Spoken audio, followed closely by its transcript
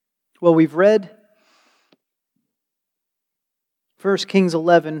Well, we've read 1 Kings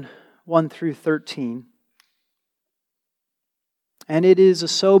 11, 1 through 13. And it is a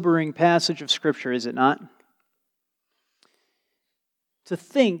sobering passage of Scripture, is it not? To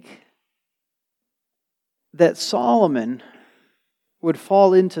think that Solomon would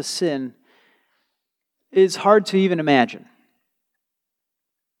fall into sin is hard to even imagine.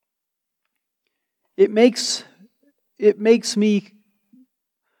 It makes me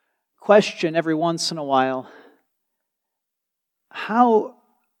question every once in a while, how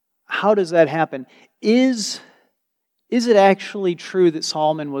does that happen? Is it actually true that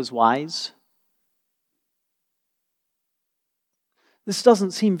Solomon was wise? This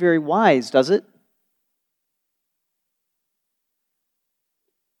doesn't seem very wise, does it?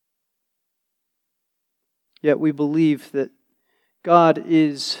 Yet we believe that God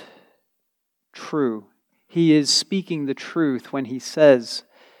is true. He is speaking the truth when he says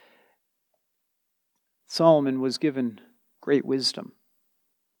Solomon was given great wisdom,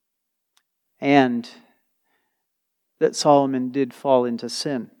 and that Solomon did fall into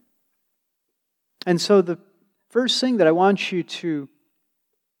sin. And so the first thing that I want you to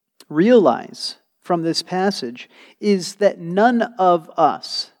realize from this passage is that none of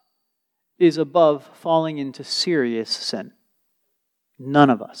us is above falling into serious sin. None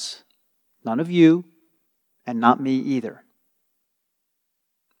of us. None of you, and not me either.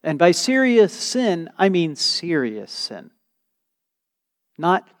 And by serious sin, I mean serious sin.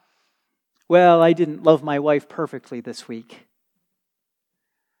 Not, well, I didn't love my wife perfectly this week.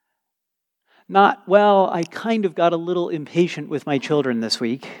 Not, well, I kind of got a little impatient with my children this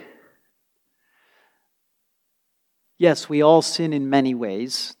week. Yes, we all sin in many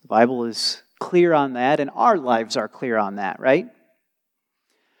ways. The Bible is clear on that, and our lives are clear on that, right?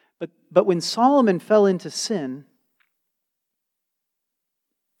 But when Solomon fell into sin,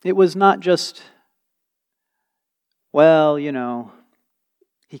 it was not just, well,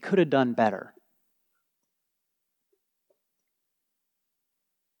 he could have done better.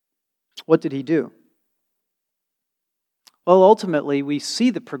 What did he do? Well, ultimately, we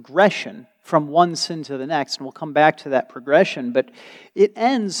see the progression from one sin to the next, and we'll come back to that progression, but it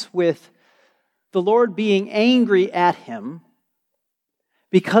ends with the Lord being angry at him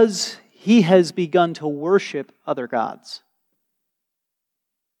because he has begun to worship other gods.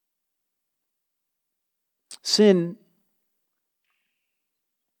 Sin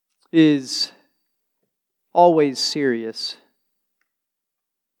is always serious,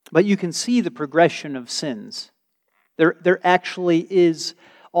 but you can see the progression of sins. There actually is,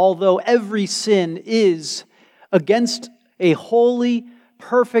 although every sin is against a holy,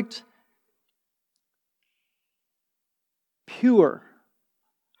 perfect, pure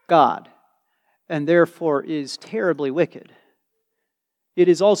God, and therefore is terribly wicked. It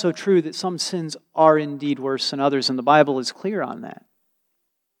is also true that some sins are indeed worse than others, and the Bible is clear on that.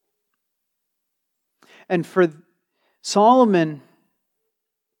 And for Solomon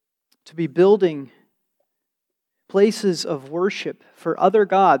to be building places of worship for other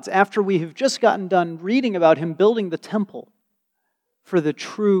gods, after we have just gotten done reading about him building the temple for the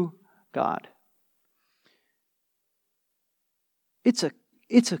true God, it's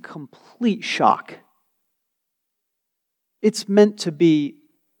a complete shock. It's meant to be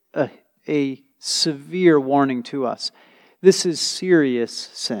a severe warning to us. This is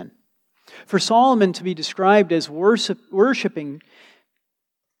serious sin. For Solomon to be described as worshiping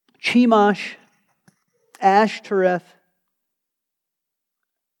Chemosh, Ashtoreth,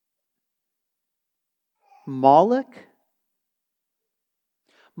 Moloch,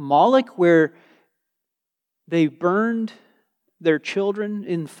 where they burned their children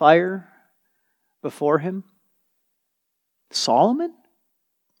in fire before him. Solomon?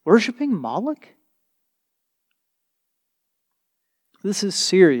 Worshipping Moloch? This is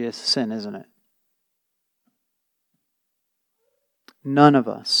serious sin, isn't it? None of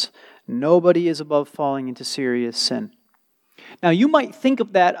us. Nobody is above falling into serious sin. Now, you might think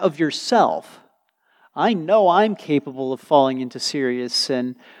of that of yourself. I know I'm capable of falling into serious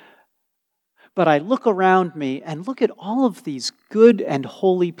sin, but I look around me and look at all of these good and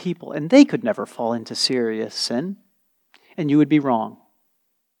holy people, and they could never fall into serious sin. And you would be wrong.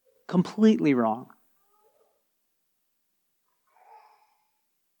 Completely wrong.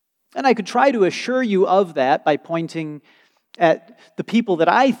 And I could try to assure you of that by pointing at the people that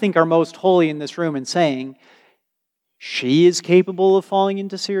I think are most holy in this room and saying, she is capable of falling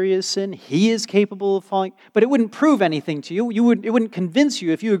into serious sin. He is capable of falling. But it wouldn't prove anything to you. It wouldn't convince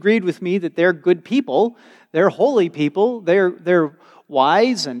you if you agreed with me that they're good people, they're holy people, they're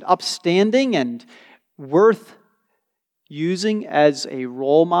wise and upstanding and worth using as a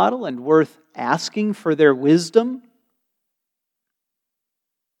role model and worth asking for their wisdom?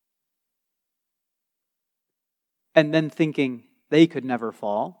 And then thinking they could never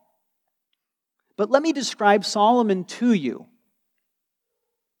fall. But let me describe Solomon to you.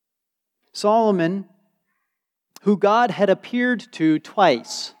 Solomon, who God had appeared to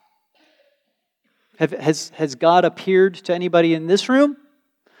twice. Has God appeared to anybody in this room?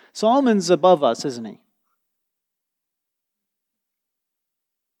 Solomon's above us, isn't he?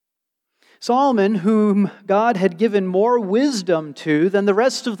 Solomon, whom God had given more wisdom to than the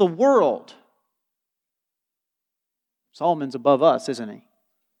rest of the world. Solomon's above us, isn't he?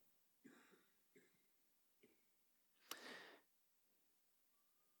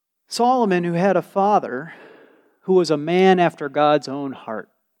 Solomon, who had a father who was a man after God's own heart.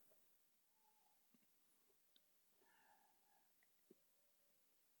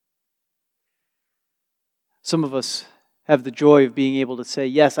 Some of us have the joy of being able to say,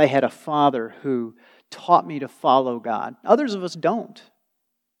 yes, I had a father who taught me to follow God. Others of us don't.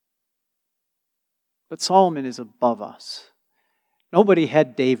 But Solomon is above us. Nobody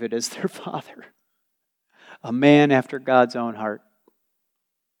had David as their father. A man after God's own heart.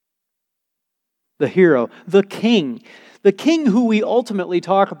 The hero, the king who we ultimately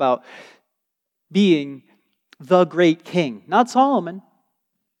talk about being the great king, not Solomon.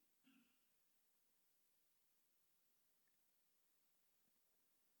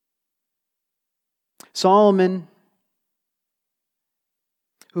 Solomon,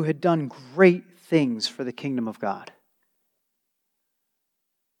 who had done great things for the kingdom of God.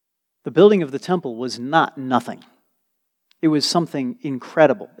 The building of the temple was not nothing. It was something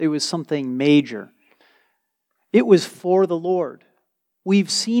incredible. It was something major. It was for the Lord.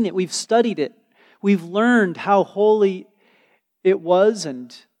 We've seen it. We've studied it. We've learned how holy it was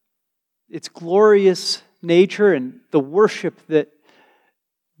and its glorious nature and the worship that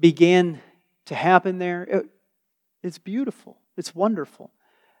began to happen there. It's beautiful. It's wonderful.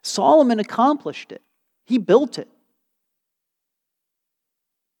 Solomon accomplished it. He built it.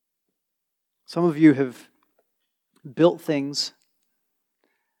 Some of you have built things.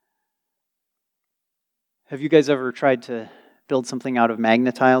 Have you guys ever tried to build something out of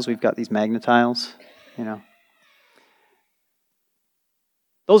magnetiles? We've got these magnetiles,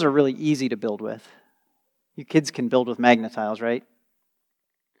 Those are really easy to build with. You kids can build with magnetiles, right?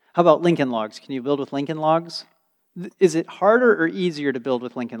 How about Lincoln Logs? Can you build with Lincoln Logs? Is it harder or easier to build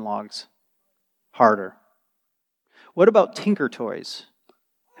with Lincoln Logs? Harder. What about Tinker Toys?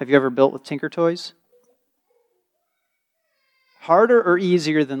 Have you ever built with Tinker Toys? Harder or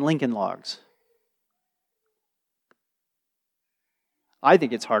easier than Lincoln Logs? I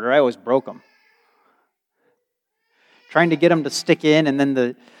think it's harder. I always broke them. Trying to get them to stick in and then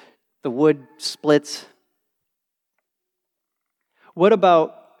the wood splits. What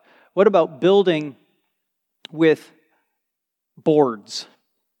about building with boards?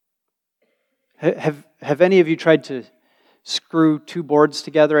 Have any of you tried to screw two boards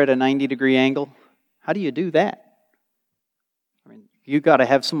together at a 90-degree angle? How do you do that? I mean, you've got to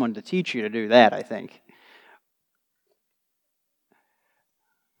have someone to teach you to do that, I think.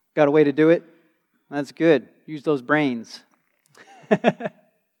 Got a way to do it? That's good. Use those brains.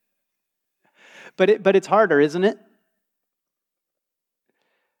 But it's harder, isn't it?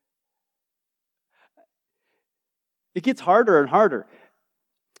 It gets harder and harder.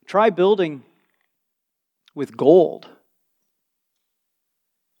 Try building with gold.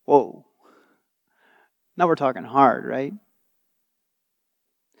 Whoa. Now we're talking hard, right?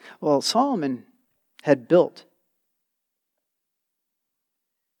 Well, Solomon had built.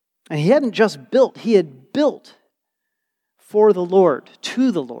 And he hadn't just built, he had built for the Lord,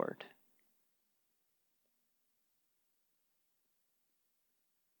 to the Lord.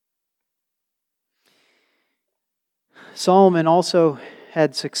 Solomon also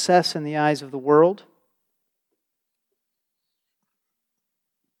had success in the eyes of the world.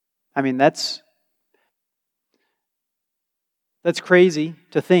 I mean, that's crazy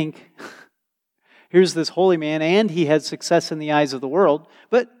to think. Here's this holy man, and he had success in the eyes of the world.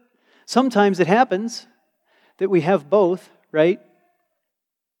 But sometimes it happens that we have both, right?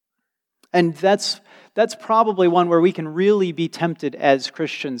 And that's probably one where we can really be tempted as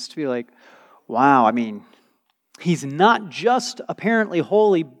Christians to be like, wow, I mean, he's not just apparently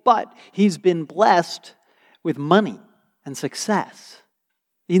holy, but he's been blessed with money and success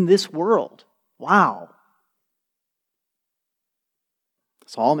in this world. Wow.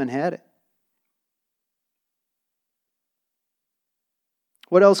 Solomon had it.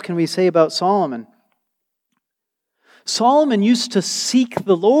 What else can we say about Solomon? Solomon used to seek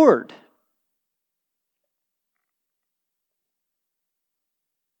the Lord.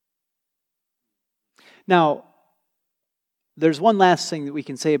 Now, there's one last thing that we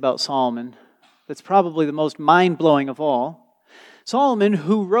can say about Solomon that's probably the most mind-blowing of all. Solomon,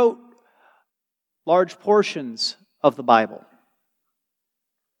 who wrote large portions of the Bible.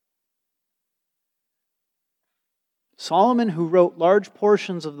 Solomon, who wrote large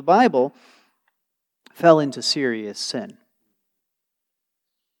portions of the Bible, fell into serious sin.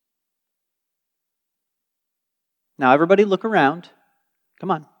 Now, everybody look around.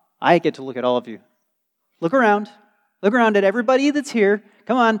 Come on. I get to look at all of you. Look around. Look around at everybody that's here.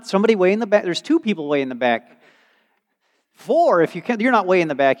 Come on. Somebody way in the back. There's 2 people way in the back. 4 if you can. You're not way in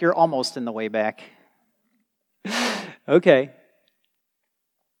the back. You're almost in the way back. Okay.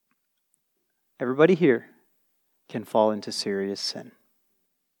 Everybody here can fall into serious sin.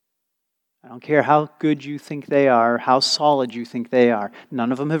 I don't care how good you think they are, how solid you think they are.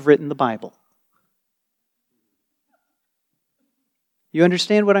 None of them have written the Bible. You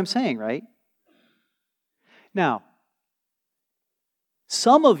understand what I'm saying, right? Now,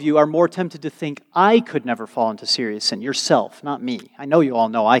 some of you are more tempted to think, I could never fall into serious sin. Yourself, not me. I know you all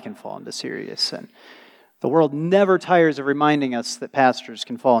know I can fall into serious sin. The world never tires of reminding us that pastors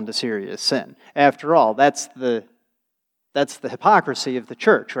can fall into serious sin. After all, that's the hypocrisy of the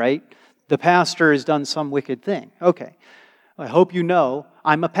church, right? The pastor has done some wicked thing. Okay, I hope you know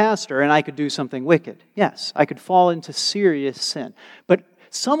I'm a pastor and I could do something wicked. Yes, I could fall into serious sin. But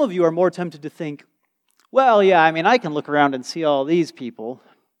some of you are more tempted to think, well, yeah, I can look around and see all these people.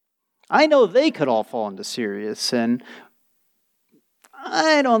 I know they could all fall into serious sin.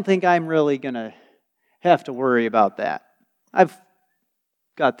 I don't think I'm really going to have to worry about that. I've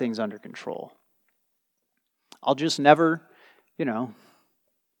got things under control. I'll just never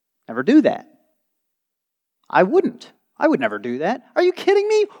do that. I wouldn't. I would never do that. Are you kidding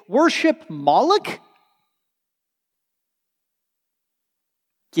me? Worship Moloch?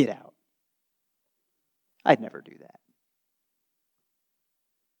 Get out. I'd never do that.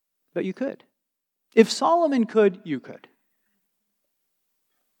 But you could. If Solomon could, you could.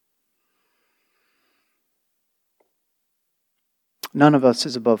 None of us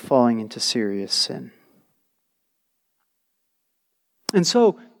is above falling into serious sin. And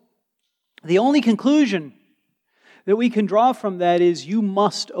so, the only conclusion that we can draw from that is you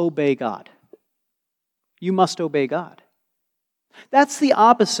must obey God. You must obey God. That's the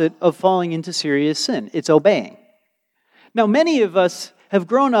opposite of falling into serious sin. It's obeying. Now, many of us have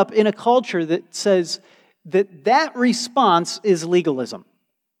grown up in a culture that says that response is legalism.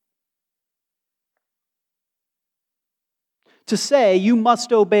 To say you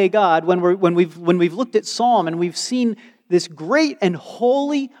must obey God when we've looked at Psalm and we've seen this great and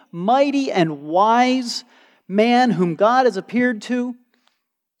holy, mighty and wise man whom God has appeared to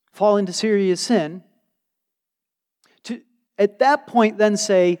fall into serious sin, to at that point then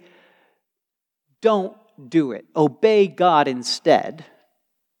say, don't do it. Obey God instead.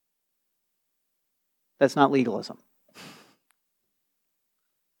 That's not legalism.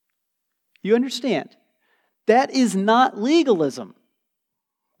 You understand? That is not legalism.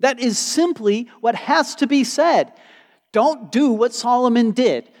 That is simply what has to be said. Don't do what Solomon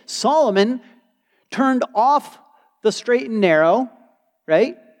did. Solomon turned off the straight and narrow,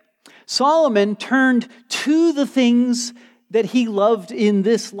 right? Solomon turned to the things that he loved in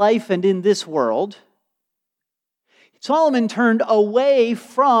this life and in this world. Solomon turned away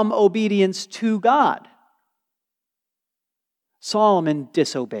from obedience to God. Solomon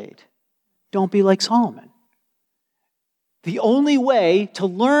disobeyed. Don't be like Solomon. The only way to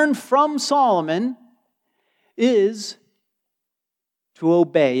learn from Solomon is to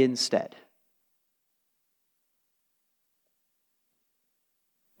obey instead.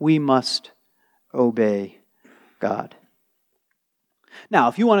 We must obey God. Now,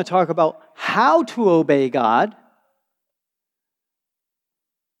 if you want to talk about how to obey God,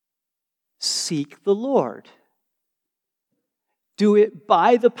 seek the Lord. Do it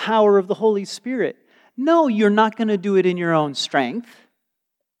by the power of the Holy Spirit. No, you're not going to do it in your own strength.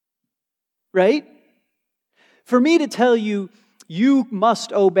 Right? For me to tell you, you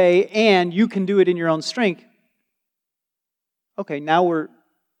must obey and you can do it in your own strength. Okay, now we're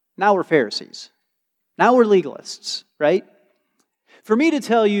Pharisees. Now we're legalists, right? For me to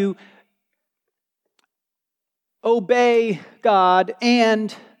tell you, obey God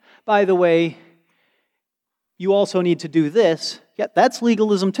and, by the way, you also need to do this. Yeah, that's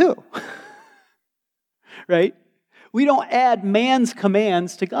legalism too. Right? We don't add man's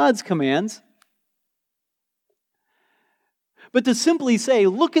commands to God's commands. But to simply say,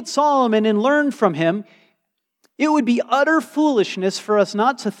 look at Solomon and learn from him, it would be utter foolishness for us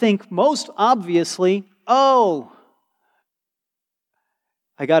not to think most obviously, oh,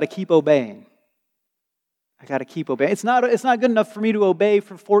 I got to keep obeying. I got to keep obeying. It's not good enough for me to obey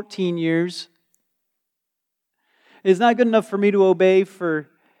for 14 years. It's not good enough for me to obey for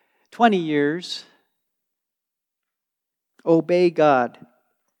 20 years. Obey God.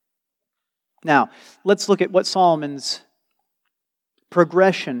 Now, let's look at what Solomon's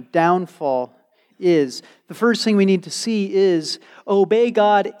progression, downfall is. The first thing we need to see is obey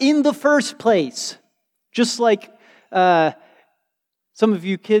God in the first place. Just like some of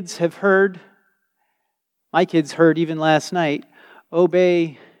you kids have heard, my kids heard even last night,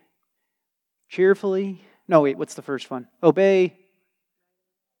 obey cheerfully. No, wait, what's the first one? Obey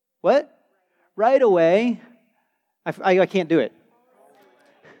what? Right away. I can't do it.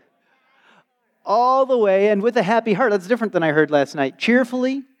 All the way and with a happy heart. That's different than I heard last night.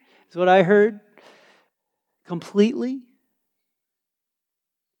 Cheerfully is what I heard. Completely.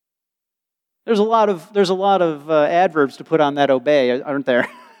 There's a lot of adverbs to put on that obey, aren't there?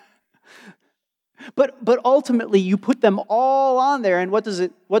 But ultimately, you put them all on there, and what does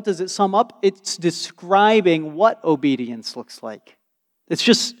it sum up? It's describing what obedience looks like. It's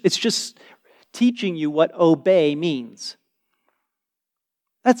just teaching you what obey means.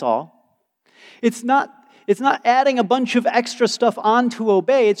 That's all. It's not adding a bunch of extra stuff onto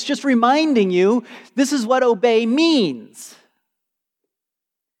obey. It's just reminding you this is what obey means.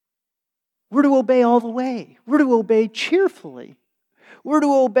 We're to obey all the way. We're to obey cheerfully. We're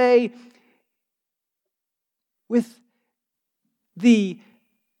to obey with the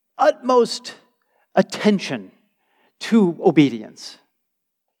utmost attention to obedience.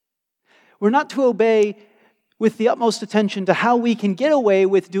 We're not to obey with the utmost attention to how we can get away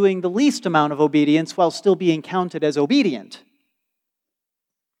with doing the least amount of obedience while still being counted as obedient.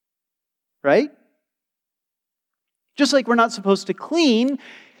 Right? Just like we're not supposed to clean,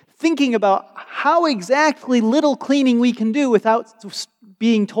 thinking about how exactly little cleaning we can do without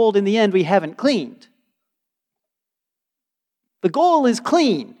being told in the end we haven't cleaned. The goal is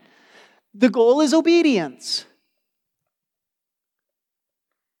clean. The goal is obedience.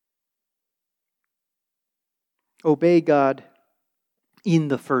 Obey God in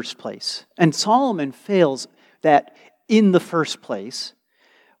the first place. And Solomon fails that in the first place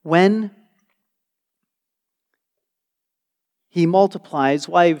when he multiplies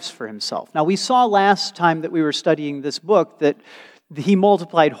wives for himself. Now, we saw last time that we were studying this book that he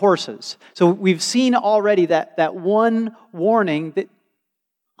multiplied horses. So we've seen already that one warning that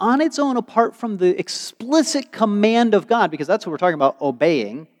on its own, apart from the explicit command of God, because that's what we're talking about,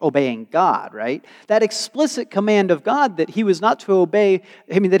 obeying God, right? That explicit command of God that he was not to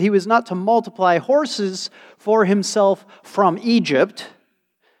that he was not to multiply horses for himself from Egypt.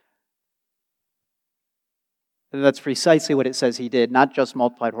 And that's precisely what it says he did, not just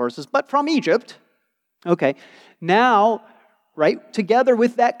multiplied horses, but from Egypt. Okay, now, right, together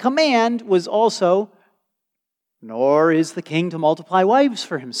with that command was also, nor is the king to multiply wives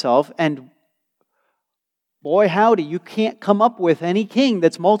for himself. And boy, howdy, you can't come up with any king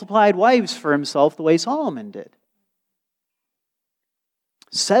that's multiplied wives for himself the way Solomon did.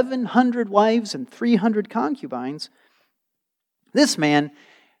 700 wives and 300 concubines. This man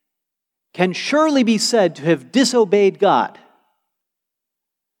can surely be said to have disobeyed God.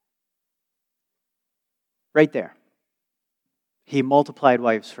 Right there. He multiplied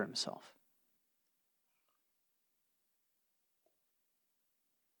wives for himself.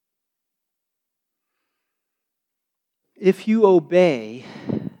 If you obey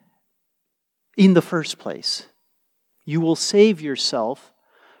in the first place, you will save yourself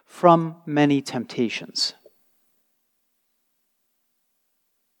from many temptations.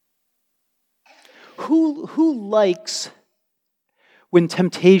 Who likes when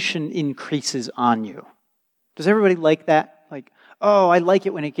temptation increases on you? Does everybody like that? Like, oh, I like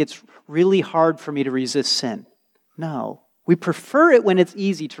it when it gets really hard for me to resist sin. No, we prefer it when it's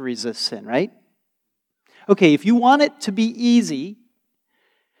easy to resist sin, right? Okay, if you want it to be easy,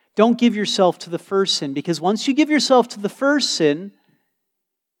 don't give yourself to the first sin, because once you give yourself to the first sin,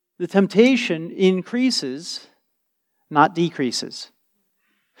 the temptation increases, not decreases.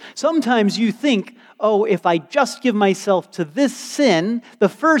 Sometimes you think, oh, if I just give myself to this sin, the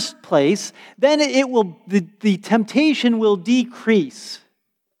first place, then the temptation will decrease.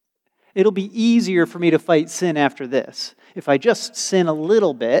 It'll be easier for me to fight sin after this. If I just sin a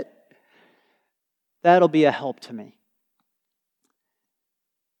little bit, that'll be a help to me.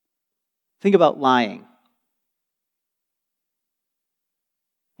 Think about lying.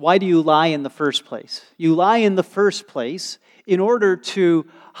 Why do you lie in the first place? You lie in the first place in order to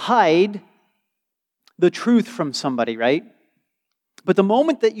hide the truth from somebody, right? But the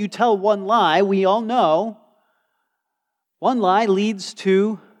moment that you tell one lie, we all know, one lie leads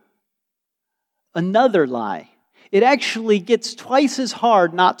to another lie. It actually gets twice as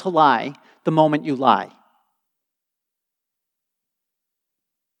hard not to lie the moment you lie.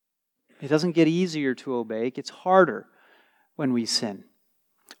 It doesn't get easier to obey, it gets harder when we sin.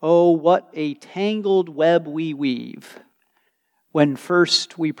 Oh, what a tangled web we weave when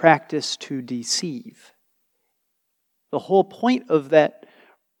first we practice to deceive. The whole point of that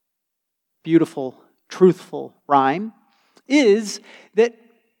beautiful, truthful rhyme is that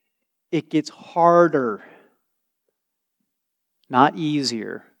it gets harder, not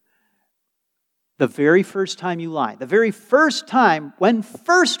easier. The very first time you lie, the very first time, when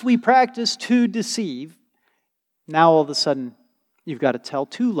first we practice to deceive, now all of a sudden you've got to tell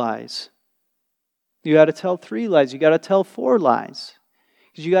 2 lies. You got to tell 3 lies. You got to tell 4 lies.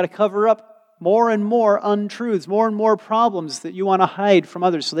 Because you got to cover up more and more untruths, more and more problems that you want to hide from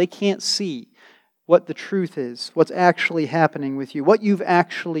others so they can't see what the truth is, what's actually happening with you, what you've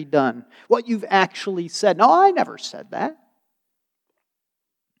actually done, what you've actually said. No, I never said that.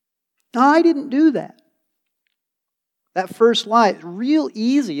 No, I didn't do that. That first lie is real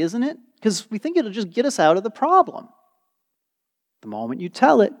easy, isn't it? Because we think it'll just get us out of the problem. The moment you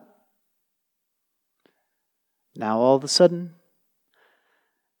tell it, now all of a sudden,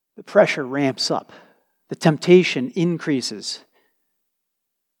 the pressure ramps up. The temptation increases.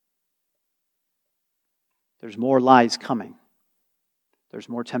 There's more lies coming. There's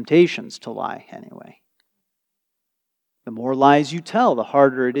more temptations to lie anyway. The more lies you tell, the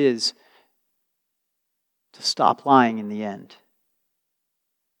harder it is to stop lying in the end.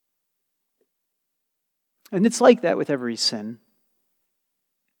 And it's like that with every sin.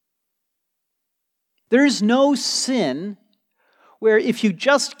 There is no sin where if you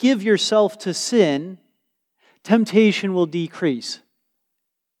just give yourself to sin, temptation will decrease.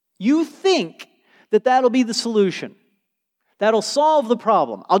 You think that that'll be the solution. That'll solve the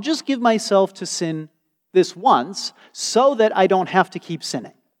problem. I'll just give myself to sin this once so that I don't have to keep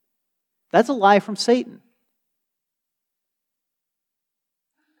sinning. That's a lie from Satan.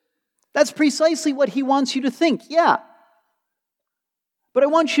 That's precisely what he wants you to think, yeah. But I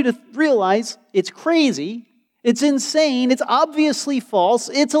want you to realize it's crazy, it's insane, it's obviously false,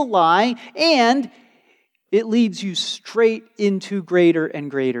 it's a lie, and it leads you straight into greater and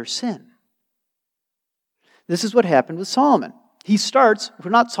greater sin. This is what happened with Solomon. He starts,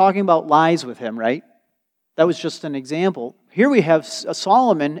 we're not talking about lies with him, right? That was just an example. Here we have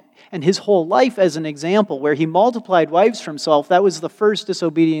Solomon and his whole life as an example where he multiplied wives for himself. That was the first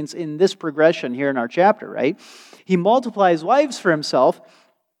disobedience in this progression here in our chapter, right? He multiplies wives for himself.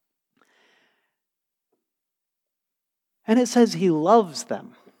 And it says he loves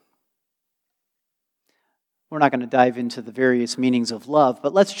them. We're not going to dive into the various meanings of love,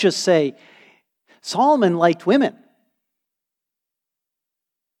 but let's just say Solomon liked women.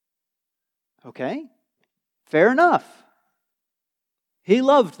 Okay? Fair enough. He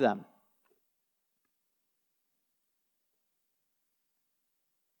loved them.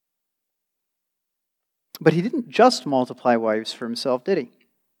 But he didn't just multiply wives for himself, did he?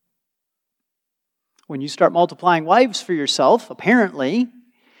 When you start multiplying wives for yourself, apparently,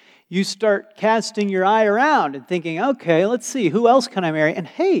 you start casting your eye around and thinking, okay, let's see, who else can I marry? And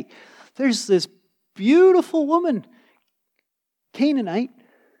hey, there's this beautiful woman, Canaanite.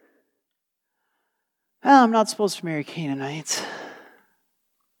 Well, I'm not supposed to marry Canaanites.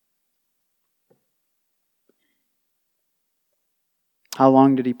 How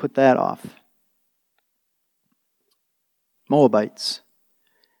long did he put that off? Moabites,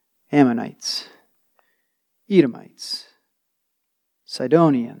 Ammonites, Edomites,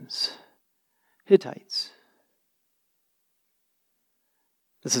 Sidonians, Hittites.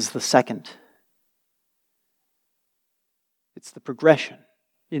 This is the second. It's the progression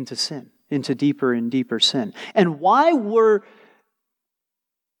into sin, into deeper and deeper sin. And why were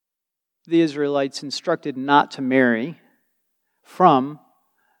the Israelites instructed not to marry from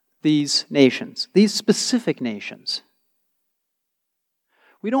these nations, these specific nations?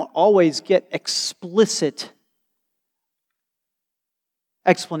 We don't always get explicit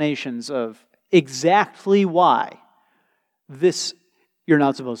explanations of exactly why this you're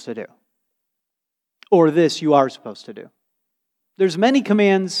not supposed to do, or this you are supposed to do. There's many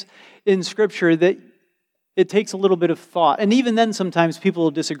commands in Scripture that it takes a little bit of thought, and even then sometimes people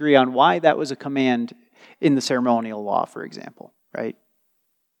will disagree on why that was a command in the ceremonial law, for example, right?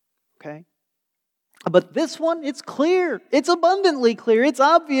 Okay? But this one, it's clear. It's abundantly clear. It's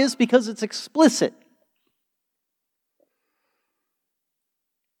obvious because it's explicit.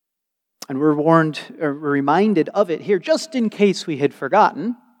 And we're reminded of it here, just in case we had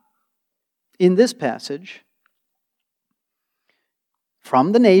forgotten, in this passage.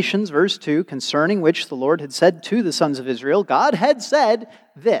 from the nations, verse 2, concerning which the Lord had said to the sons of Israel, God had said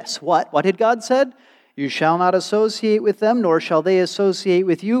this. What? What had God said? You shall not associate with them, nor shall they associate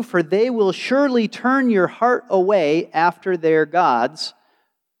with you, for they will surely turn your heart away after their gods.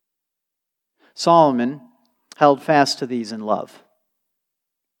 Solomon held fast to these in love.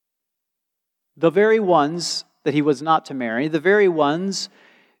 The very ones that he was not to marry, the very ones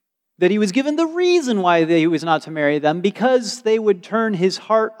that he was given the reason why he was not to marry them, because they would turn his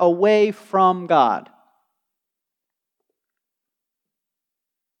heart away from God.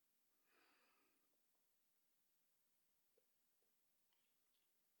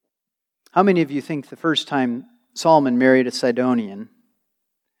 How many of you think the first time Solomon married a Sidonian,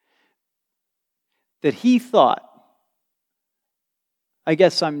 that he thought, I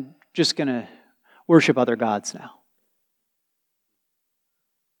guess I'm just going to worship other gods now?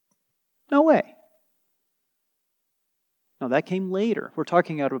 No way. No, that came later. We're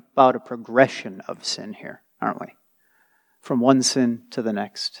talking about a progression of sin here, aren't we? From one sin to the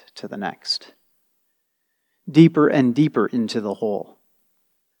next to the next. Deeper and deeper into the hole.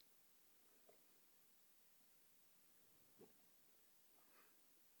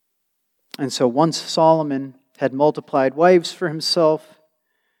 And so once Solomon had multiplied wives for himself,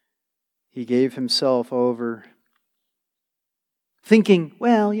 he gave himself over, thinking,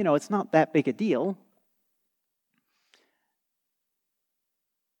 well, it's not that big a deal.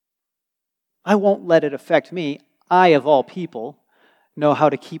 I won't let it affect me. I, of all people, know how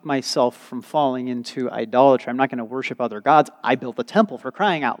to keep myself from falling into idolatry. I'm not going to worship other gods. I built a temple, for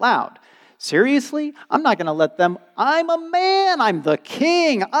crying out loud. Seriously? I'm not going to let them. I'm a man. I'm the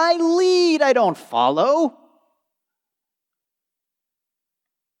king. I lead. I don't follow.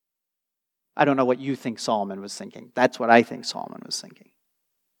 I don't know what you think Solomon was thinking. That's what I think Solomon was thinking.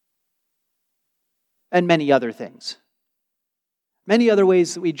 And many other things. Many other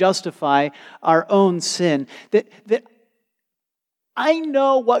ways that we justify our own sin. That I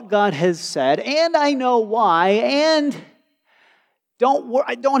know what God has said, and I know why, and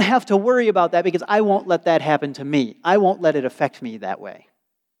I don't have to worry about that because I won't let that happen to me. I won't let it affect me that way.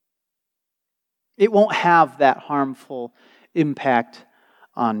 It won't have that harmful impact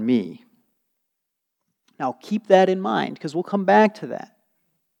on me. Now, keep that in mind, because we'll come back to that.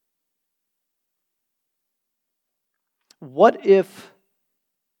 What if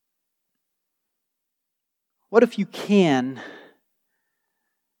you can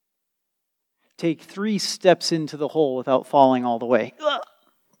take 3 steps into the hole without falling all the way? Ugh.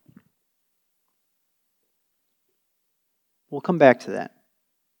 We'll come back to that.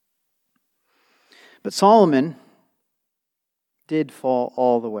 But Solomon did fall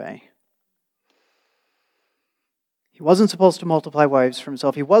all the way. He wasn't supposed to multiply wives for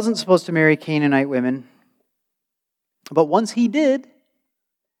himself. He wasn't supposed to marry Canaanite women. But once he did,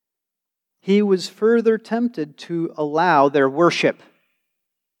 he was further tempted to allow their worship.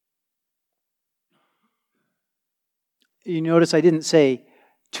 You notice I didn't say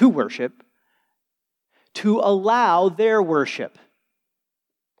to worship, to allow their worship.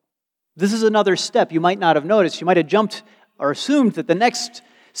 This is another step you might not have noticed. You might have jumped or assumed that the next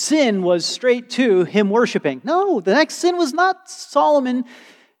sin was straight to him worshiping. No, the next sin was not Solomon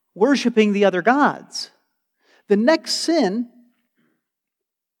worshiping the other gods. The next sin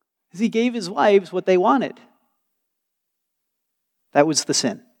is he gave his wives what they wanted. That was the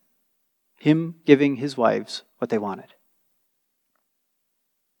sin. Him giving his wives what they wanted.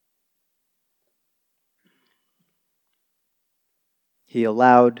 He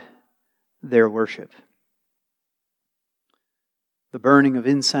allowed their worship. The burning of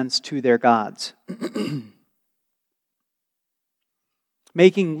incense to their gods.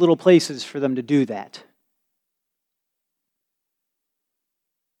 Making little places for them to do that.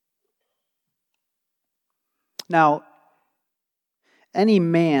 Now, any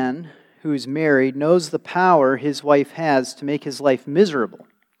man who is married knows the power his wife has to make his life miserable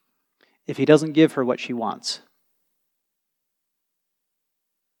if he doesn't give her what she wants.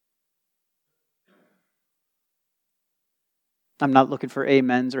 I'm not looking for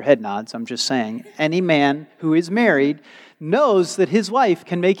amens or head nods. I'm just saying, any man who is married knows that his wife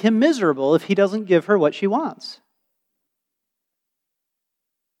can make him miserable if he doesn't give her what she wants.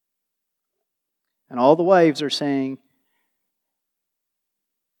 And all the wives are saying,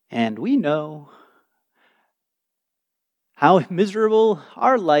 and we know how miserable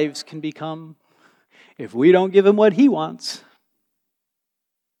our lives can become if we don't give him what he wants.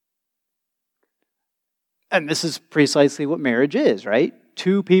 And this is precisely what marriage is, right?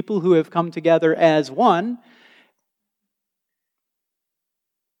 2 people who have come together as one.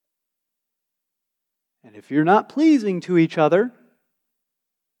 And if you're not pleasing to each other,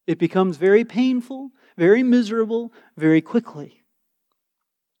 It becomes very painful, very miserable, very quickly.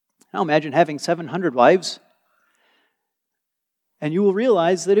 Now imagine having 700 wives, and you will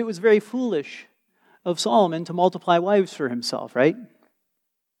realize that it was very foolish of Solomon to multiply wives for himself, right?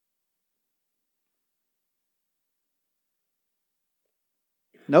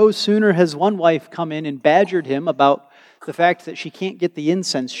 No sooner has one wife come in and badgered him about the fact that she can't get the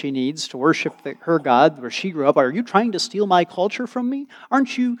incense she needs to worship her God where she grew up. Are you trying to steal my culture from me?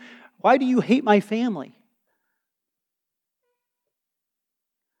 Aren't you? Why do you hate my family?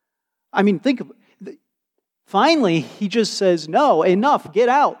 I mean, think of it. Finally, he just says, no, enough, get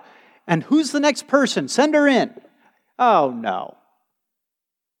out. And who's the next person? Send her in. Oh, no.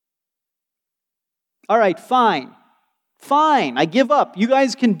 All right, fine. Fine, I give up. You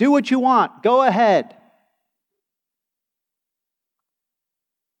guys can do what you want. Go ahead.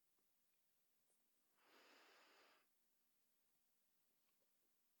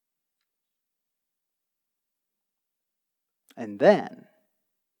 And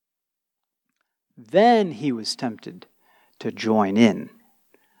then he was tempted to join in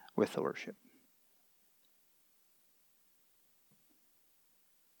with the worship.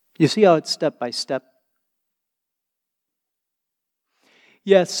 You see how it's step by step?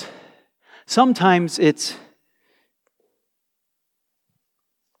 Yes, sometimes it's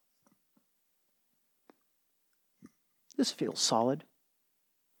this feels solid.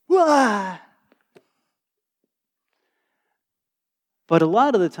 Wah! But a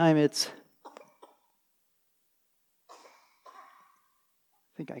lot of the time it's, I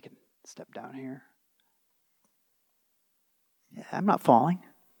think I can step down here. Yeah, I'm not falling.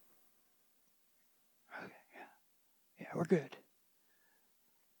 Okay, yeah, we're good.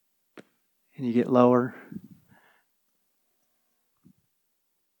 And you get lower.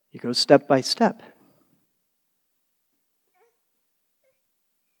 You go step by step.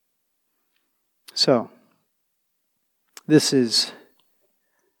 So, this is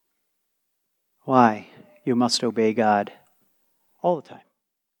why you must obey God all the time.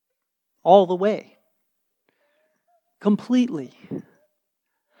 All the way. Completely.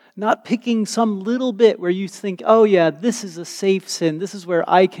 Not picking some little bit where you think, oh yeah, this is a safe sin. This is where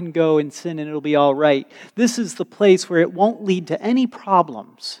I can go and sin and it'll be all right. This is the place where it won't lead to any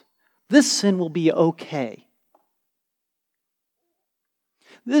problems. This sin will be okay.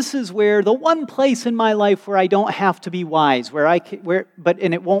 This is where the one place in my life where I don't have to be wise,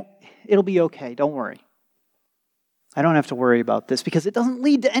 it'll be okay. Don't worry. I don't have to worry about this because it doesn't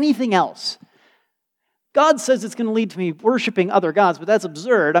lead to anything else. God says it's going to lead to me worshiping other gods, but that's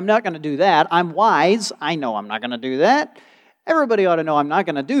absurd. I'm not going to do that. I'm wise. I know I'm not going to do that. Everybody ought to know I'm not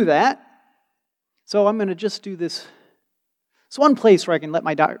going to do that. So I'm going to just do this. It's one place where I can let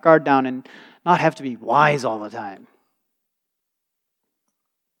my guard down and not have to be wise all the time.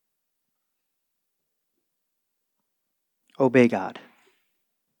 Obey God.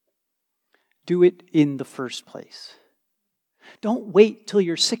 Do it in the first place. Don't wait till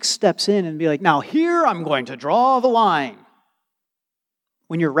you're 6 steps in and be like, now here I'm going to draw the line.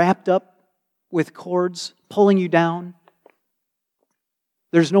 When you're wrapped up with cords pulling you down,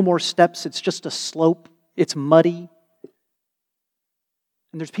 there's no more steps, it's just a slope, it's muddy,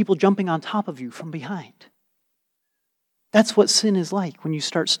 and there's people jumping on top of you from behind. That's what sin is like when you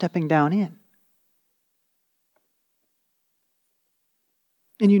start stepping down in.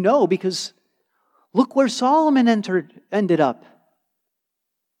 And you know because look where Solomon ended up.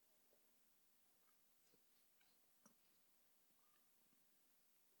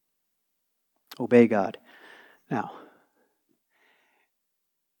 Obey God. Now,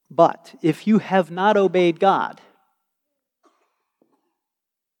 but if you have not obeyed God,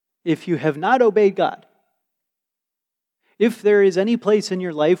 if there is any place in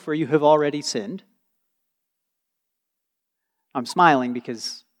your life where you have already sinned, I'm smiling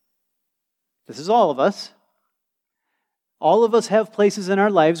because this is all of us. All of us have places in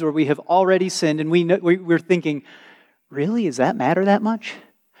our lives where we have already sinned and we're thinking, really, does that matter that much?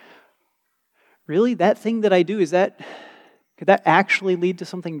 Really, that thing that I do, could that actually lead to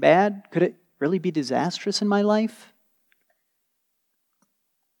something bad? Could it really be disastrous in my life?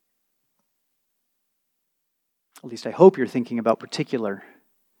 At least I hope you're thinking about particular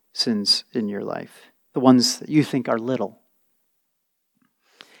sins in your life, the ones that you think are little.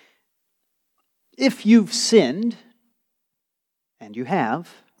 If you've sinned, and you have,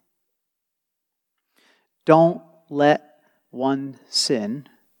 don't let one sin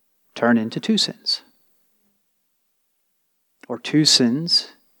turn into 2 sins. Or 2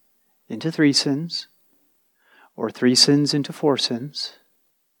 sins into 3 sins. Or 3 sins into 4 sins.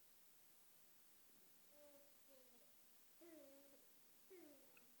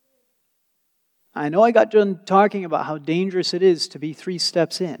 I know I got done talking about how dangerous it is to be 3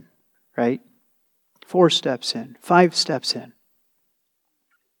 steps in, right? 4 steps in, 5 steps in.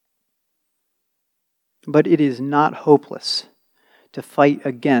 But it is not hopeless to fight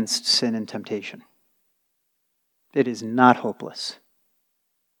against sin and temptation. It is not hopeless.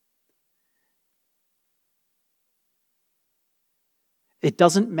 It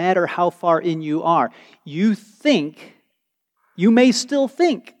doesn't matter how far in you are. You may still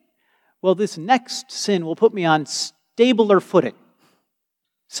think, well, this next sin will put me on stabler footing.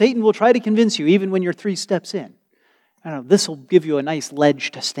 Satan will try to convince you even when you're 3 steps in. I don't know, this will give you a nice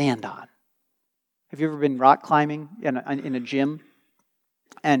ledge to stand on. Have you ever been rock climbing in a gym?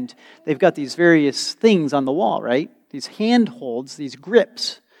 And they've got these various things on the wall, right? These handholds, these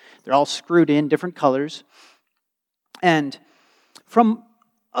grips. They're all screwed in, different colors. And from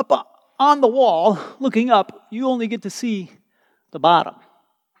up on the wall, looking up, you only get to see the bottom,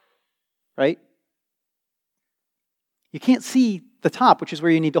 right? You can't see the top, which is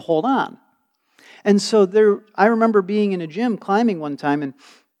where you need to hold on. And so I remember being in a gym climbing one time, and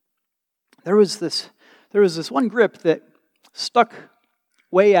there was this one grip that stuck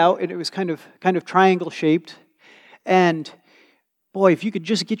way out, and it was kind of triangle shaped. And boy, if you could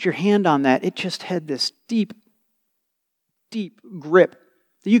just get your hand on that, it just had this deep grip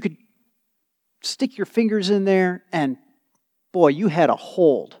that you could stick your fingers in there, and boy, you had a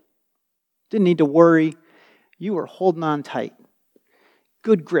hold. Didn't need to worry. You were holding on tight.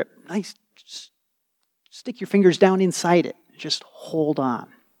 Good grip. Nice. Just stick your fingers down inside it. Just hold on.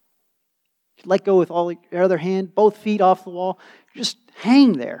 Let go with all your other hand, both feet off the wall. Just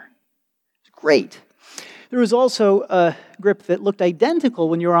hang there. It's great. There was also a grip that looked identical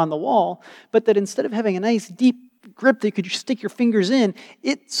when you were on the wall, but that instead of having a nice deep grip that you could just stick your fingers in,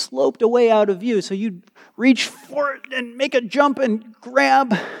 it sloped away out of view. So you'd reach for it and make a jump and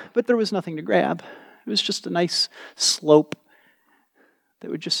grab, but there was nothing to grab. It was just a nice slope that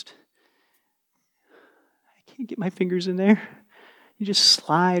would just, I can't get my fingers in there. You just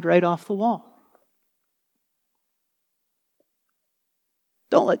slide right off the wall.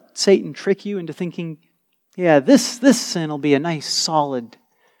 Don't let Satan trick you into thinking, yeah, this sin will be a nice solid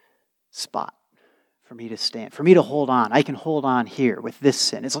spot for me to stand, for me to hold on. I can hold on here with this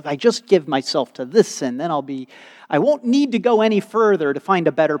sin. It's like I just give myself to this sin, then I won't need to go any further to find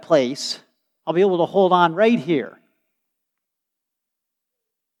a better place. I'll be able to hold on right here.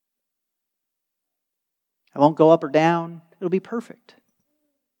 I won't go up or down. It'll be perfect.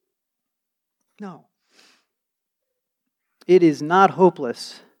 No. It is not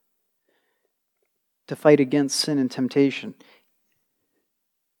hopeless to fight against sin and temptation.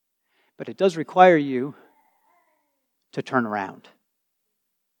 But it does require you to turn around.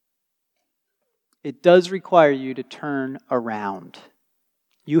 It does require you to turn around.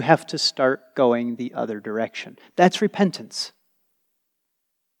 You have to start going the other direction. That's repentance.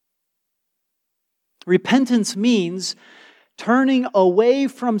 Repentance means turning away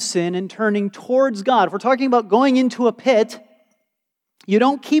from sin and turning towards God. If we're talking about going into a pit, you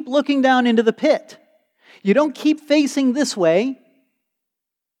don't keep looking down into the pit. You don't keep facing this way.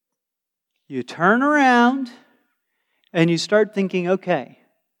 You turn around and you start thinking, okay,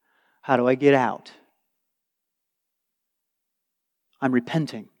 how do I get out? I'm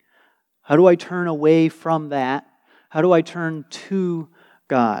repenting. How do I turn away from that? How do I turn to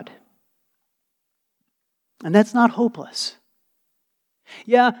God? And that's not hopeless.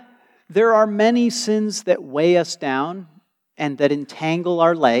 Yeah, there are many sins that weigh us down and that entangle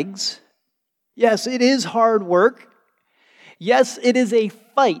our legs. Yes, it is hard work. Yes, it is a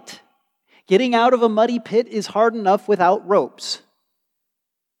fight. Getting out of a muddy pit is hard enough without ropes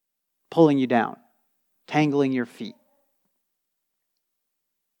pulling you down, tangling your feet.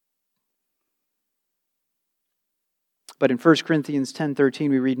 But in 1 Corinthians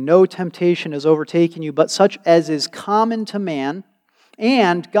 10:13 we read, "No temptation has overtaken you, but such as is common to man,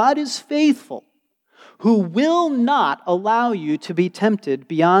 and God is faithful, who will not allow you to be tempted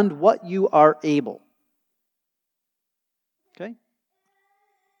beyond what you are able." Okay?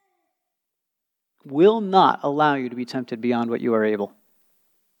 Will not allow you to be tempted beyond what you are able.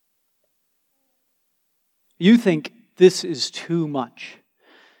 You think this is too much.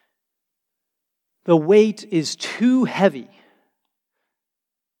 The weight is too heavy.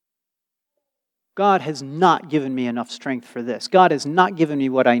 God has not given me enough strength for this. God has not given me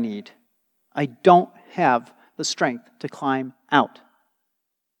what I need. I don't have the strength to climb out.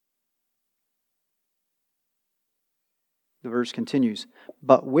 The verse continues,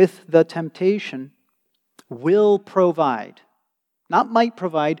 "But with the temptation will provide," not might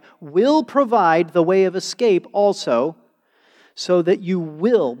provide, will provide the way of escape also, so that you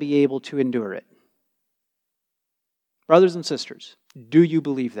will be able to endure it. Brothers and sisters, do you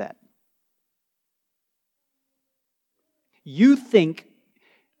believe that? You think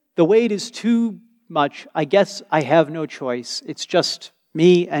the weight is too much. I guess I have no choice. It's just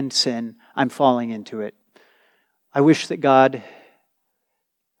me and sin. I'm falling into it. I wish that God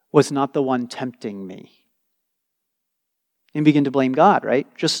was not the one tempting me. And begin to blame God, right?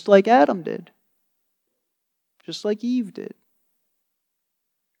 Just like Adam did. Just like Eve did.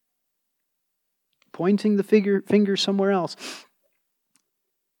 Pointing the finger somewhere else.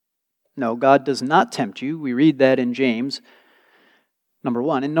 No, God does not tempt you. We read that in James, number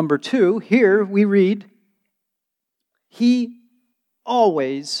 1. And number 2, here we read, He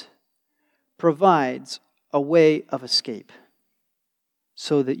always provides a way of escape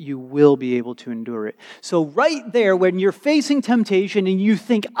so that you will be able to endure it. So right there, when you're facing temptation and you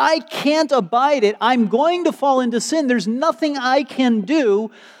think, I can't abide it, I'm going to fall into sin, there's nothing I can do,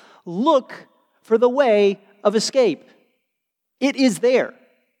 look for the way of escape. It is there.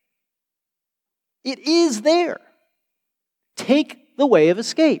 It is there. Take the way of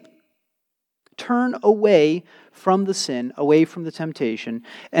escape. Turn away from the sin, away from the temptation,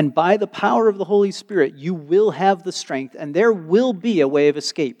 and by the power of the Holy Spirit, you will have the strength, and there will be a way of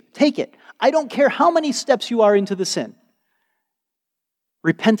escape. Take it. I don't care how many steps you are into the sin.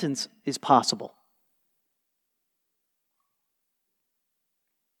 Repentance is possible.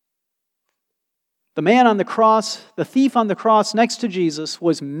 The man on the cross, the thief on the cross next to Jesus,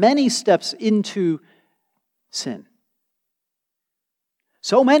 was many steps into sin.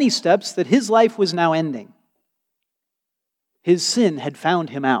 So many steps that his life was now ending. His sin had found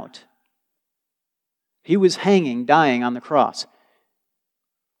him out. He was hanging, dying on the cross.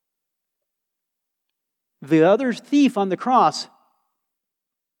 The other thief on the cross,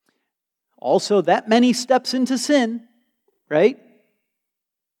 also that many steps into sin, right?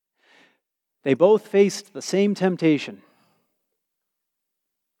 They both faced the same temptation.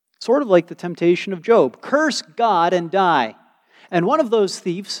 Sort of like the temptation of Job. Curse God and die. And one of those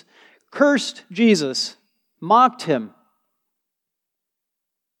thieves cursed Jesus, mocked him.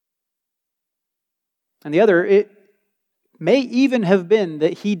 And the other, it may even have been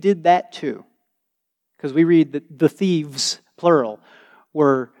that he did that too. Because we read that the thieves, plural,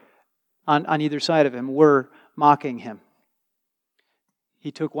 were on either side of him, were mocking him.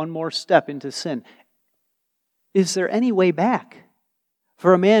 He took one more step into sin. Is there any way back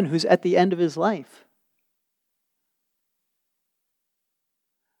for a man who's at the end of his life?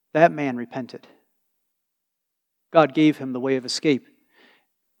 That man repented. God gave him the way of escape.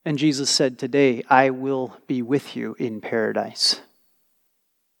 And Jesus said, today I will be with you in paradise.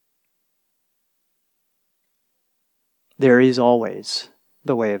 There is always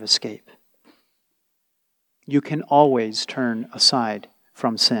the way of escape. You can always turn aside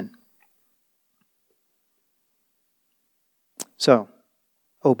from sin. So,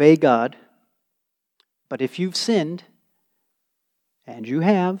 obey God, but if you've sinned, and you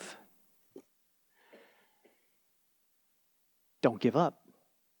have, don't give up.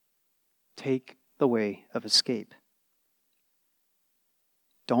 Take the way of escape.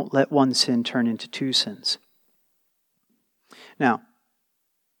 Don't let one sin turn into two sins. Now,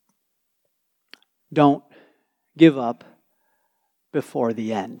 don't give up before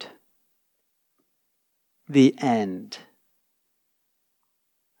the end. The end.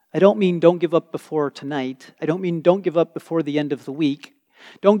 I don't mean don't give up before tonight. I don't mean don't give up before the end of the week.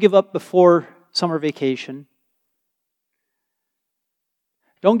 Don't give up before summer vacation.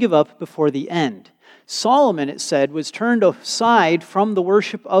 Don't give up before the end. Solomon, it said, was turned aside from the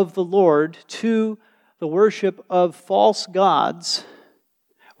worship of the Lord to the worship of false gods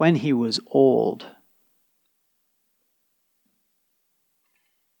when he was old.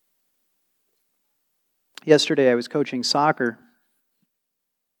 Yesterday I was coaching soccer,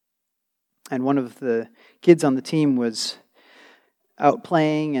 and one of the kids on the team was out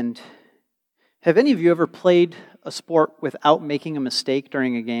playing. And have any of you ever played a sport without making a mistake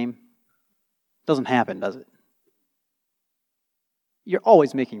during a game? Doesn't happen, does it? You're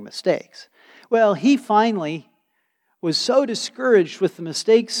always making mistakes. Well, he finally was so discouraged with the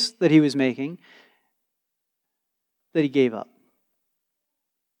mistakes that he was making that he gave up.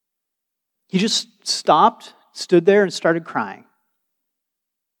 He just stopped, stood there, and started crying.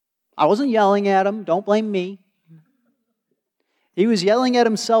 I wasn't yelling at him. Don't blame me. He was yelling at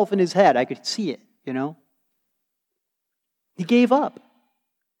himself in his head. I could see it, He gave up.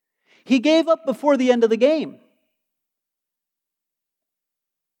 He gave up before the end of the game.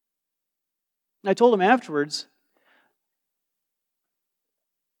 I told him afterwards,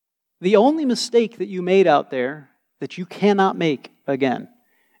 the only mistake that you made out there that you cannot make again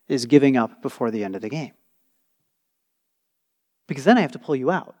is giving up before the end of the game. because then I have to pull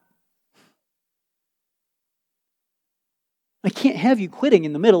you out. I can't have you quitting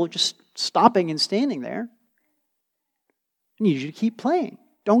in the middle, just stopping and standing there. I need you to keep playing.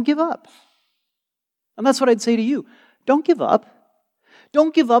 Don't give up. And that's what I'd say to you. Don't give up.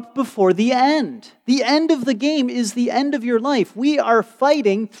 Don't give up before the end. The end of the game is the end of your life. We are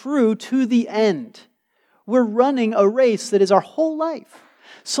fighting through to the end. We're running a race that is our whole life.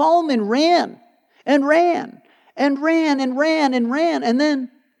 Solomon ran and ran and ran and ran and ran, and then,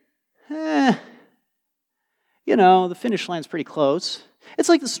 the finish line's pretty close. It's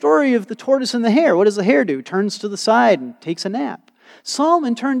like the story of the tortoise and the hare. What does the hare do? Turns to the side and takes a nap.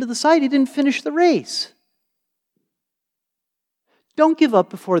 Solomon turned to the side. He didn't finish the race. Don't give up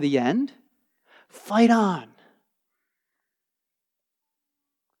before the end. Fight on.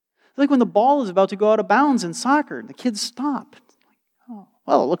 It's like when the ball is about to go out of bounds in soccer and the kids stop. It's like, oh,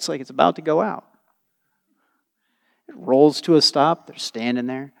 well, it looks like it's about to go out. It rolls to a stop. They're standing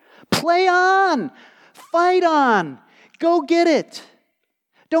there. Play on. Fight on. Go get it.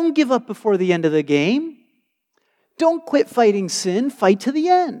 Don't give up before the end of the game. Don't quit fighting sin. Fight to the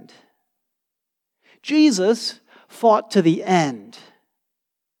end. Jesus fought to the end,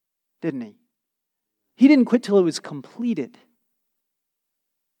 didn't he? He didn't quit till it was completed.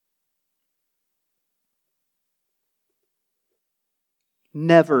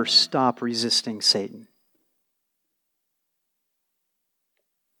 Never stop resisting Satan.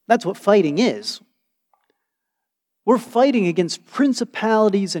 That's what fighting is. We're fighting against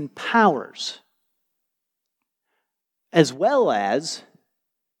principalities and powers, as well as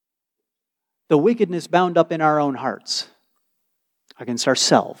the wickedness bound up in our own hearts, against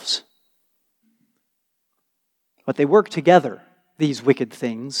ourselves. But they work together, these wicked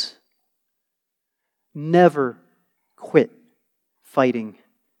things. Never quit fighting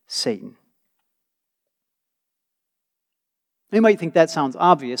Satan. You might think that sounds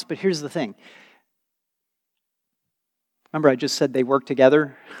obvious, but here's the thing. Remember I just said they work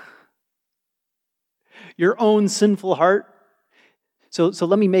together? Your own sinful heart. So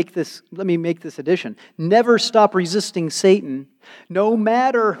let me make this addition. Never stop resisting Satan, no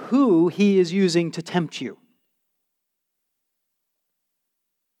matter who he is using to tempt you,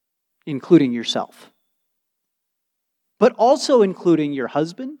 including yourself. But also including your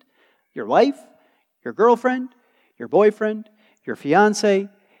husband, your wife, your girlfriend, your boyfriend, your fiance,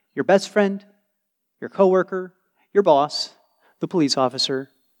 your best friend, your coworker, your boss, the police officer,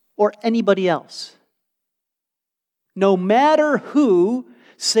 or anybody else. No matter who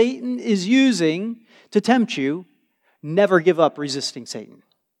Satan is using to tempt you, never give up resisting Satan.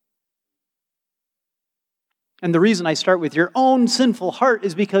 And the reason I start with your own sinful heart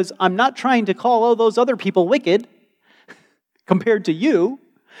is because I'm not trying to call all those other people wicked compared to you.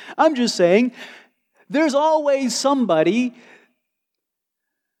 I'm just saying there's always somebody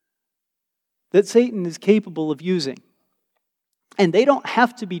that Satan is capable of using. And they don't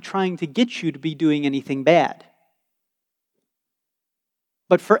have to be trying to get you to be doing anything bad.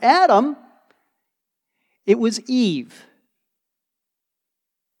 But for Adam, it was Eve.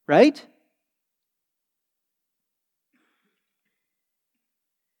 Right?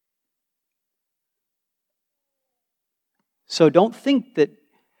 So don't think that,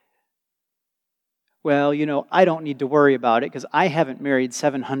 I don't need to worry about it because I haven't married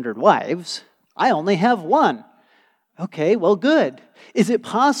 700 wives. I only have one. Okay, well, good. Is it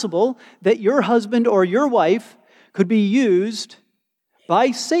possible that your husband or your wife could be used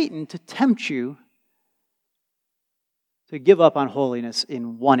by Satan to tempt you to give up on holiness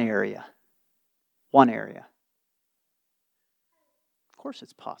in one area? One area. Of course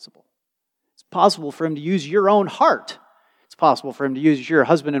it's possible. It's possible for him to use your own heart. It's possible for him to use your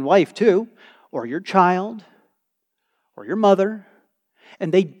husband and wife too, or your child, or your mother.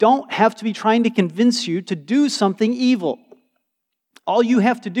 And they don't have to be trying to convince you to do something evil. All you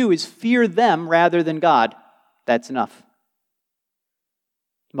have to do is fear them rather than God. That's enough.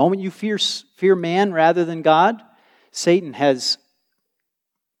 The moment you fear man rather than God, Satan has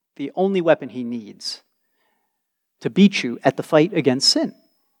the only weapon he needs to beat you at the fight against sin.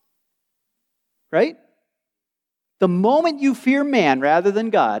 Right? The moment you fear man rather than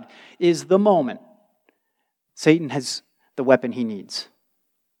God is the moment Satan has the weapon he needs.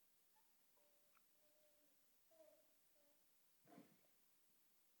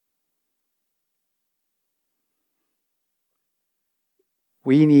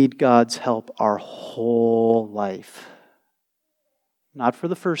 We need God's help our whole life. Not for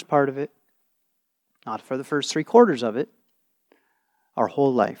the first part of it, not for the first 3/4 of it, our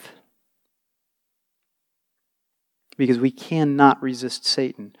whole life. Because we cannot resist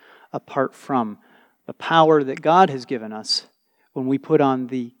Satan apart from the power that God has given us when we put on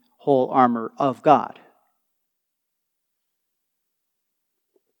the whole armor of God.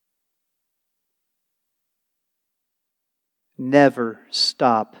 Never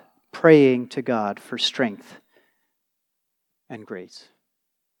stop praying to God for strength and grace.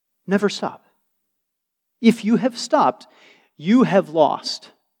 Never stop. If you have stopped, you have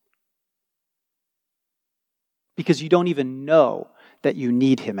lost. Because you don't even know that you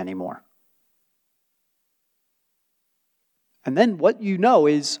need Him anymore. And then what you know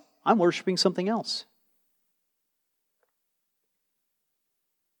is, I'm worshiping something else.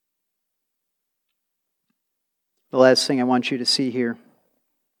 The last thing I want you to see here.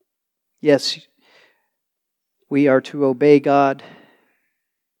 Yes, we are to obey God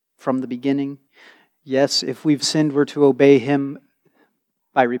from the beginning. Yes, if we've sinned, we're to obey Him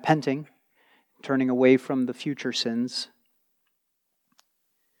by repenting, turning away from the future sins.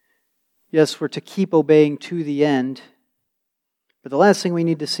 Yes, we're to keep obeying to the end. But the last thing we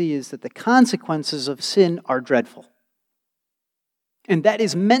need to see is that the consequences of sin are dreadful. And that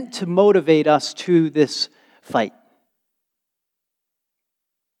is meant to motivate us to this fight.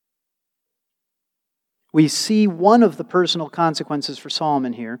 We see one of the personal consequences for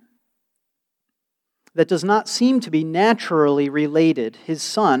Solomon here that does not seem to be naturally related, his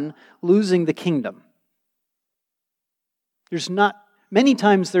son losing the kingdom. Many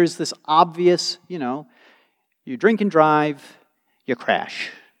times there's this obvious, you drink and drive, you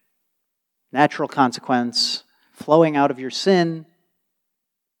crash. Natural consequence, flowing out of your sin,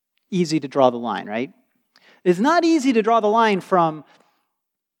 easy to draw the line, right? It's not easy to draw the line from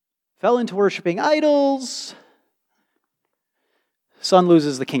fell into worshiping idols, son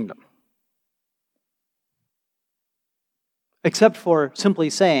loses the kingdom. Except for simply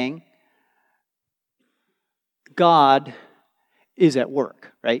saying, God is at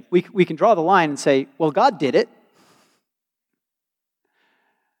work, right? We can draw the line and say, well, God did it.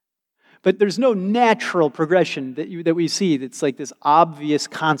 But there's no natural progression that we see that's like this obvious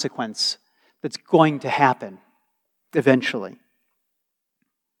consequence that's going to happen eventually.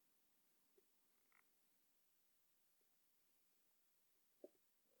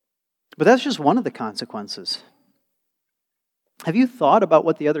 But that's just one of the consequences. Have you thought about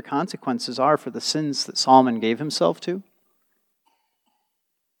what the other consequences are for the sins that Solomon gave himself to?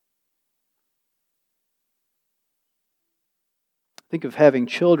 Think of having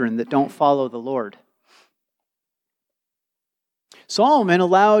children that don't follow the Lord. Solomon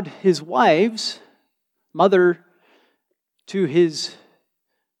allowed his wives, mother to his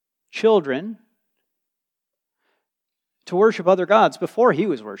children, to worship other gods before he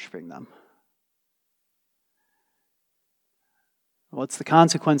was worshiping them. What's the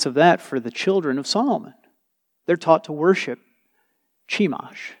consequence of that for the children of Solomon? They're taught to worship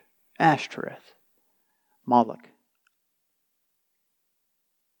Chemosh, Ashtoreth, Moloch.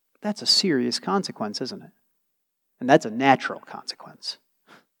 That's a serious consequence, isn't it? And that's a natural consequence.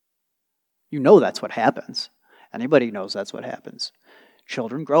 You know that's what happens. Anybody knows that's what happens.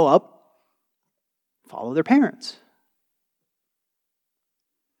 Children grow up, follow their parents.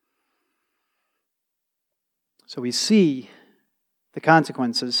 So we see the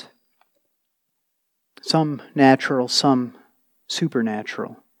consequences, some natural, some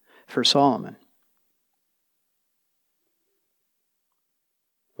supernatural, for Solomon.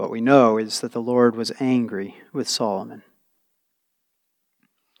 What we know is that the Lord was angry with Solomon.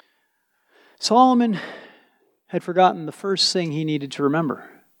 Solomon had forgotten the first thing he needed to remember: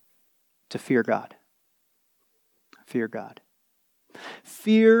 to fear God. Fear God.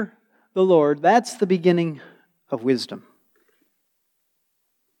 Fear the Lord. That's the beginning of wisdom.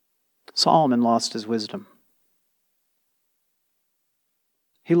 Solomon lost his wisdom.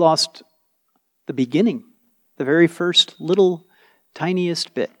 He lost the beginning, the very first little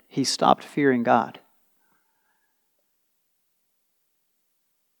tiniest bit. He stopped fearing God.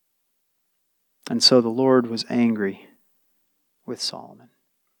 And so the Lord was angry with Solomon.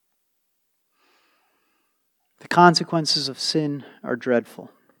 The consequences of sin are dreadful.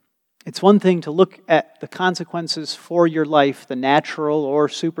 It's one thing to look at the consequences for your life, the natural or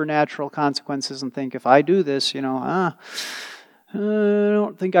supernatural consequences, and think, if I do this, I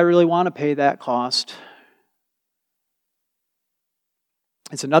don't think I really want to pay that cost.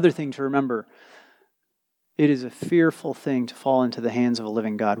 It's another thing to remember, it is a fearful thing to fall into the hands of a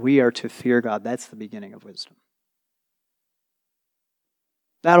living God. We are to fear God. That's the beginning of wisdom.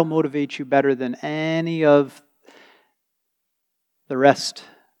 That'll motivate you better than any of the rest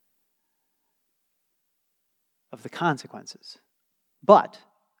of the consequences. But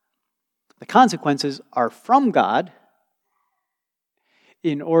the consequences are from God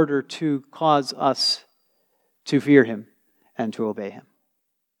in order to cause us to fear Him and to obey Him.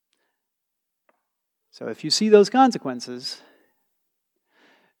 So if you see those consequences,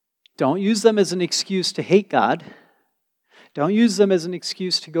 don't use them as an excuse to hate God. Don't use them as an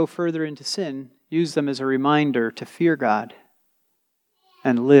excuse to go further into sin. Use them as a reminder to fear God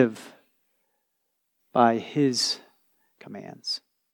and live by His commands.